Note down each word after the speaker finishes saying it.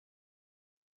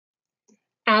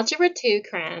Algebra 2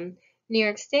 Cram, New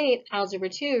York State Algebra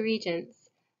 2 Regents,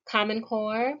 Common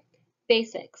Core,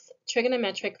 Basics,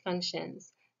 Trigonometric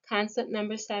Functions, Concept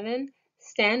number 7,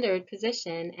 Standard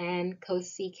Position, and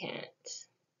Cosecant.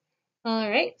 All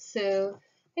right, so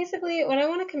basically what I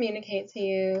want to communicate to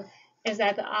you is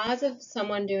that the odds of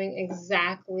someone doing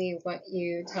exactly what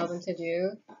you tell them to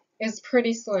do is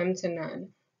pretty slim to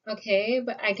none. Okay,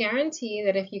 but I guarantee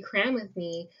that if you cram with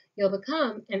me, you'll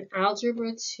become an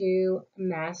Algebra 2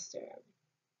 master.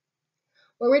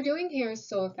 What we're doing here is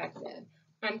so effective.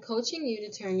 I'm coaching you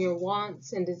to turn your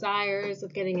wants and desires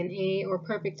of getting an A or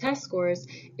perfect test scores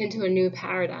into a new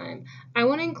paradigm. I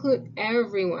want to include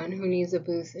everyone who needs a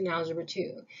boost in Algebra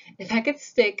 2. If I could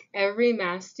stick every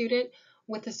math student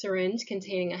with a syringe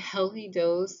containing a healthy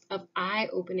dose of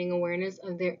eye-opening awareness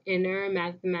of their inner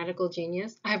mathematical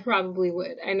genius, I probably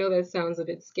would. I know that sounds a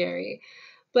bit scary,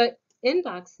 but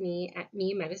inbox me at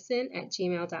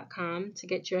memedicine@gmail.com to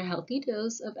get your healthy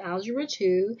dose of Algebra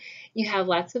 2. You have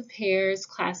lots of peers,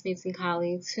 classmates, and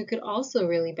colleagues who could also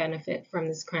really benefit from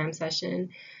this cram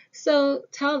session. So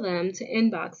tell them to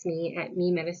inbox me at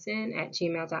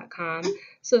memedicine@gmail.com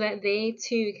so that they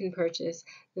too can purchase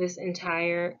this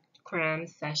entire cram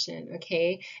session,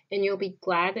 okay? And you'll be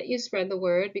glad that you spread the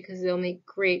word because they'll make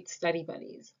great study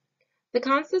buddies. The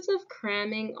concept of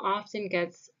cramming often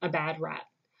gets a bad rap.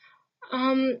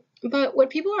 But what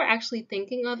people are actually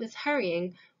thinking of is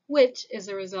hurrying, which is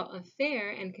a result of fear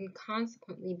and can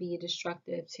consequently be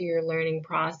destructive to your learning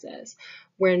process.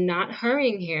 We're not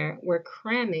hurrying here, we're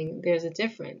cramming. There's a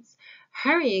difference.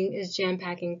 Hurrying is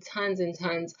jam-packing tons and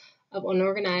tons of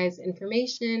unorganized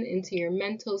information into your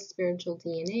mental, spiritual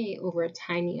DNA over a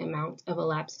tiny amount of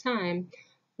elapsed time,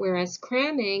 whereas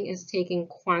cramming is taking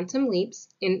quantum leaps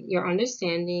in your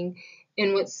understanding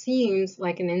in what seems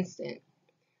like an instant.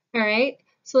 All right,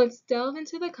 so let's delve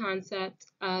into the concept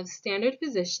of standard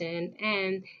position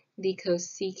and the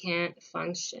cosecant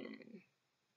function.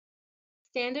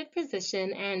 Standard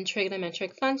position and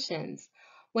trigonometric functions.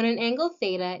 When an angle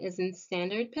theta is in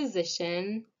standard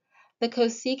position, the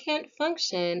cosecant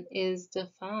function is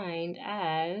defined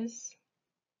as...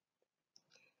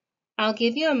 I'll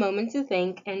give you a moment to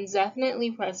think and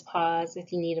definitely press pause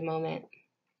if you need a moment.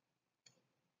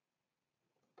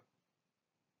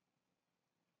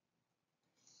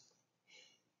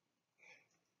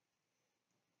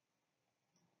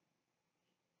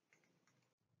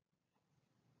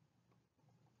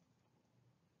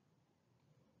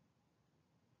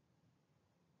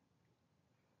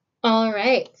 All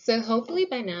right, so hopefully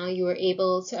by now you were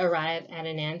able to arrive at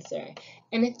an answer.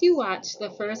 And if you watched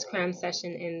the first cram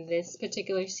session in this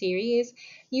particular series,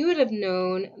 you would have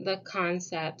known the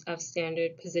concept of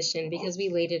standard position because we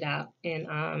laid it out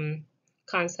in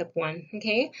concept 1,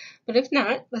 okay? But if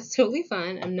not, that's totally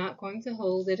fine. I'm not going to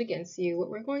hold it against you.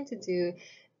 What we're going to do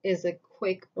is a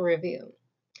quick review.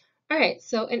 All right,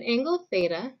 so an angle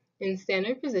theta in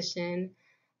standard position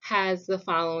has the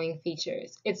following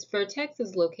features. Its vertex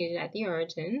is located at the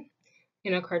origin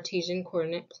in a Cartesian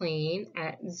coordinate plane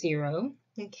at 0,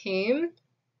 okay?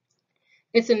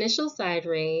 Its initial side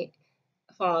ray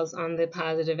falls on the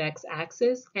positive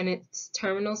x-axis, and its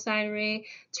terminal side ray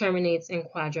terminates in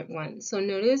quadrant 1. So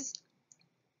notice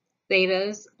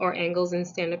thetas, or angles in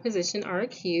standard position, are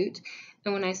acute,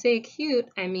 and when I say acute,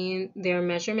 I mean their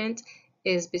measurement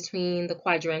is between the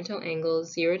quadrantal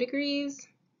angles 0 degrees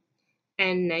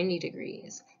and 90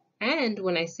 degrees. And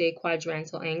when I say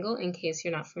quadrantal angle, in case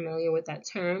you're not familiar with that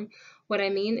term, what I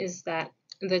mean is that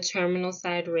the terminal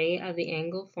side ray of the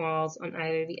angle falls on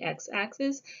either the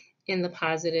x-axis in the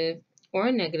positive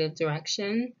or negative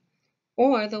direction,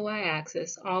 or the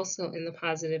y-axis also in the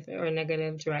positive or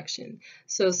negative direction.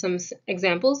 So some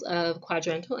examples of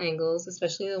quadrantal angles,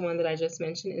 especially the one that I just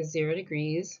mentioned, is 0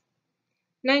 degrees,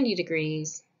 90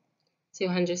 degrees,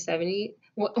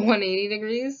 180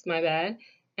 degrees, my bad,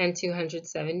 and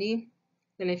 270.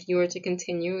 Then if you were to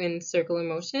continue in circular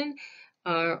motion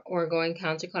or going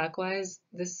counterclockwise,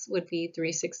 this would be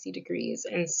 360 degrees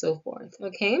and so forth,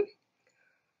 okay?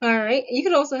 All right, you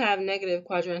could also have negative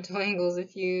quadrantal angles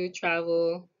if you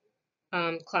travel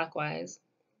clockwise.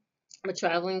 But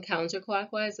traveling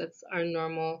counterclockwise, that's our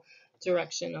normal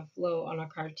direction of flow on a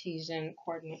Cartesian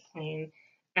coordinate plane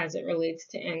as it relates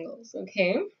to angles,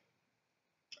 okay?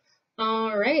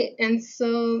 All right, and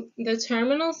so the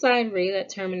terminal side ray that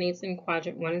terminates in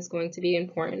quadrant 1 is going to be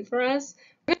important for us.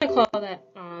 We're going to call that,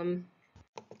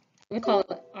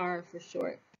 R for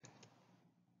short.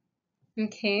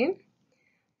 Okay,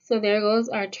 so there goes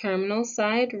our terminal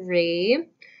side ray.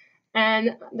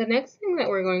 And the next thing that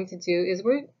we're going to do is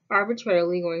we're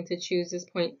arbitrarily going to choose this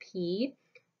point P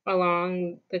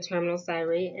along the terminal side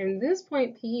rate. And this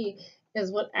point P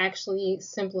is what actually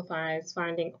simplifies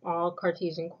finding all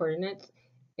Cartesian coordinates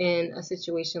in a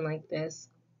situation like this.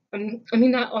 I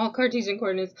mean, not all Cartesian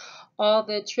coordinates, all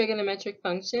the trigonometric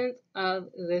functions of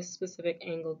this specific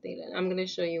angle theta. I'm going to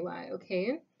show you why,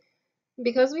 okay?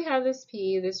 Because we have this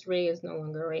P, this ray is no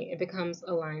longer a ray. It becomes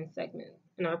a line segment.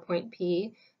 And our point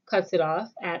P cuts it off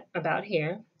at about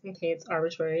here. Okay, it's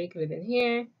arbitrary. It could have been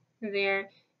here, there,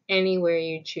 anywhere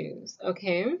you choose.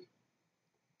 Okay?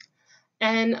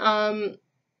 And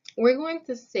we're going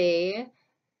to say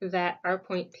that our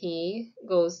point P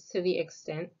goes to the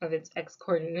extent of its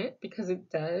x-coordinate because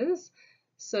it does.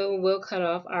 So we'll cut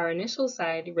off our initial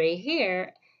side ray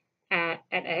here at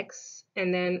x,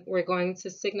 and then we're going to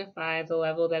signify the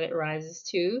level that it rises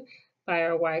to by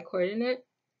our y-coordinate.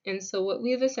 And so what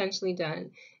we've essentially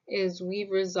done is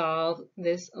we've resolved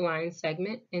this line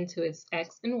segment into its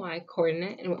x and y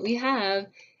coordinate, and what we have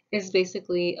is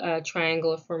basically a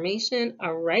triangular formation,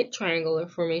 a right triangular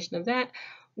formation of that,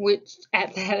 which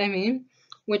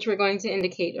which we're going to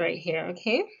indicate right here,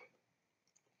 okay?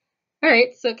 All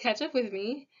right, so catch up with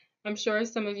me. I'm sure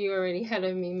some of you are already ahead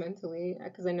of me mentally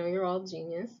because I know you're all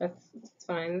genius. That's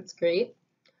fine, that's great.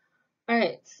 All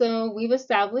right, so we've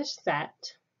established that,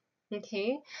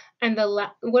 okay? And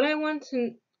what I want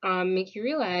to make you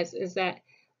realize is that,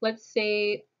 let's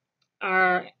say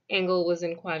our angle was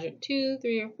in quadrant 2,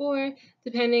 3, or 4,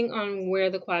 depending on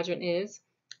where the quadrant is,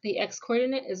 the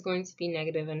x-coordinate is going to be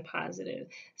negative and positive.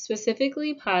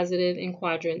 Specifically positive in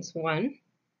quadrants 1,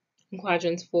 in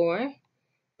quadrants 4,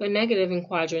 but negative in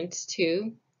quadrants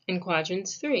 2 and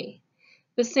quadrants 3.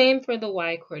 The same for the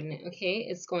y-coordinate, okay?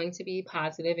 It's going to be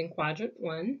positive in quadrant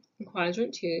 1 and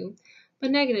quadrant 2, but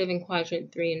negative in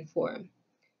quadrant 3 and 4.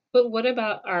 But what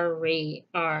about our ray,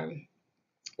 r?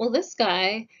 Well, this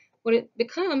guy, what it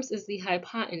becomes is the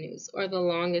hypotenuse, or the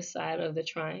longest side of the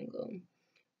triangle.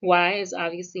 Y is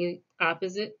obviously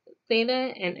opposite theta,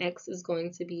 and x is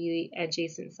going to be the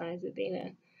adjacent sides of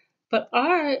theta. But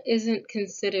r isn't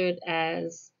considered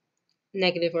as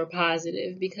negative or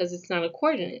positive because it's not a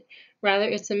coordinate. Rather,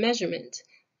 it's a measurement.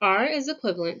 R is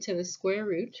equivalent to the square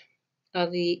root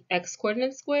of the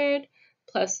x-coordinate squared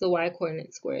plus the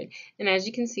y-coordinate squared. And as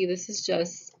you can see, this is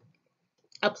just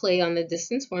a play on the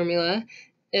distance formula.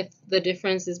 If the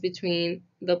difference is between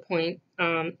the point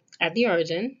at the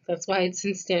origin, that's why it's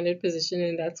in standard position,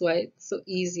 and that's why it's so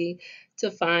easy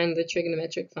to find the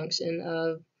trigonometric function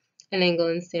of an angle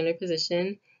in standard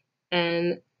position,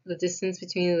 and the distance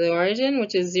between the origin,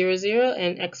 which is 0, 0,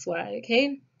 and xy,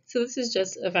 okay? So this is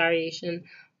just a variation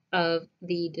of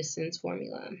the distance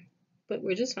formula. But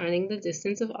we're just finding the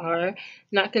distance of r,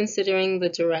 not considering the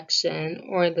direction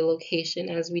or the location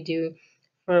as we do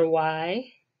for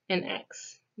y and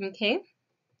x, okay?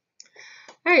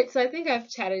 All right, so I think I've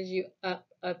chatted you up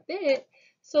a bit.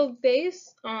 So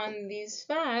based on these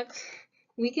facts,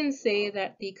 we can say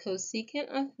that the cosecant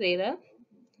of theta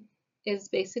is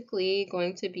basically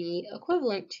going to be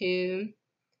equivalent to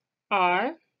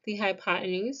r, the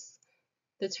hypotenuse,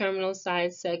 the terminal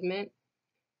side segment,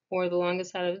 or the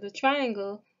longest side of the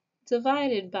triangle,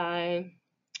 divided by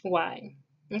y.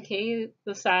 Okay,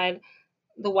 the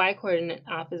y-coordinate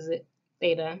opposite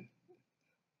theta.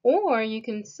 Or you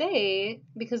can say,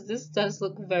 because this does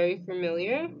look very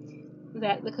familiar,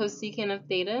 that the cosecant of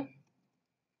theta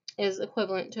is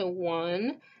equivalent to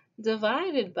 1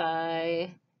 divided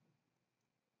by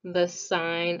the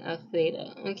sine of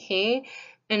theta, okay?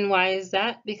 And why is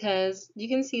that? Because you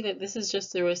can see that this is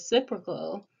just the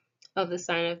reciprocal of the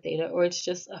sine of theta, or it's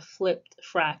just a flipped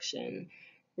fraction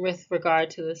with regard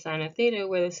to the sine of theta,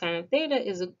 where the sine of theta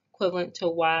is equivalent to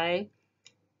y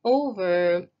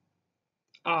over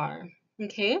r,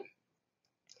 okay?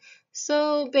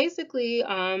 So basically,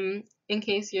 in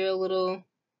case you're a little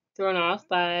thrown off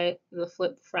by the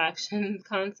flipped fraction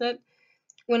concept,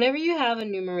 whenever you have a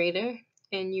numerator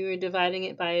and you are dividing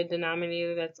it by a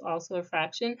denominator that's also a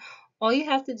fraction, all you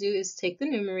have to do is take the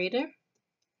numerator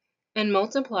and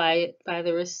multiply it by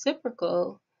the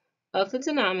reciprocal of the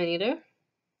denominator.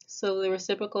 So the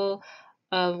reciprocal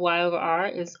of y over r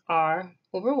is r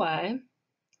over y.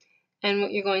 And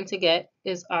what you're going to get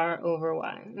is r over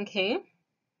y, okay?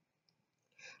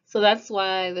 So that's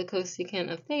why the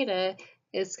cosecant of theta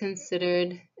is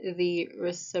considered the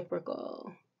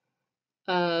reciprocal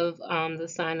of the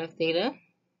sine of theta.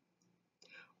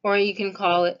 Or you can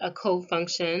call it a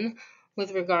cofunction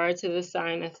with regard to the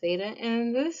sine of theta.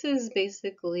 And this is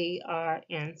basically our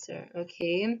answer,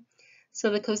 okay? So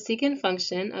the cosecant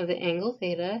function of the angle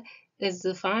theta is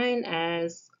defined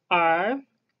as r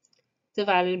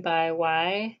divided by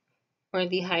y or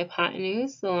the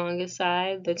hypotenuse, the longest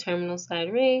side, the terminal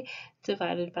side ray,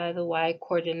 divided by the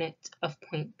y-coordinate of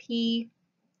point P,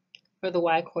 or the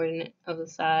y-coordinate of the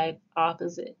side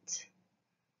opposite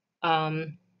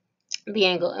the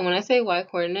angle. And when I say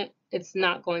y-coordinate, it's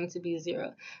not going to be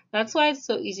 0. That's why it's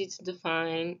so easy to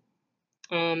define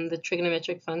the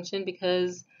trigonometric function,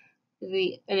 because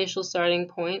the initial starting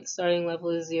level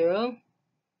is 0.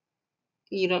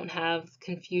 You don't have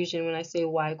confusion when I say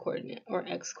y-coordinate or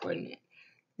x-coordinate.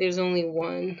 There's only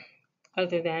one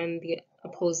other than the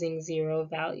opposing 0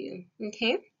 value.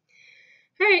 Okay?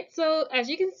 All right, so as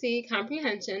you can see,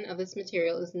 comprehension of this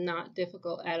material is not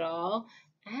difficult at all.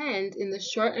 And in the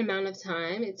short amount of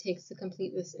time it takes to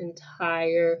complete this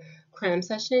entire cram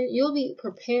session, you'll be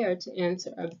prepared to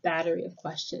answer a battery of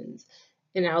questions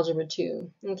in Algebra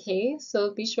 2. Okay,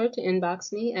 so be sure to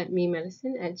inbox me at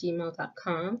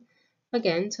memedicine@gmail.com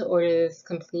again to order this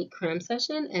complete cram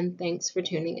session, and thanks for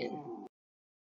tuning in.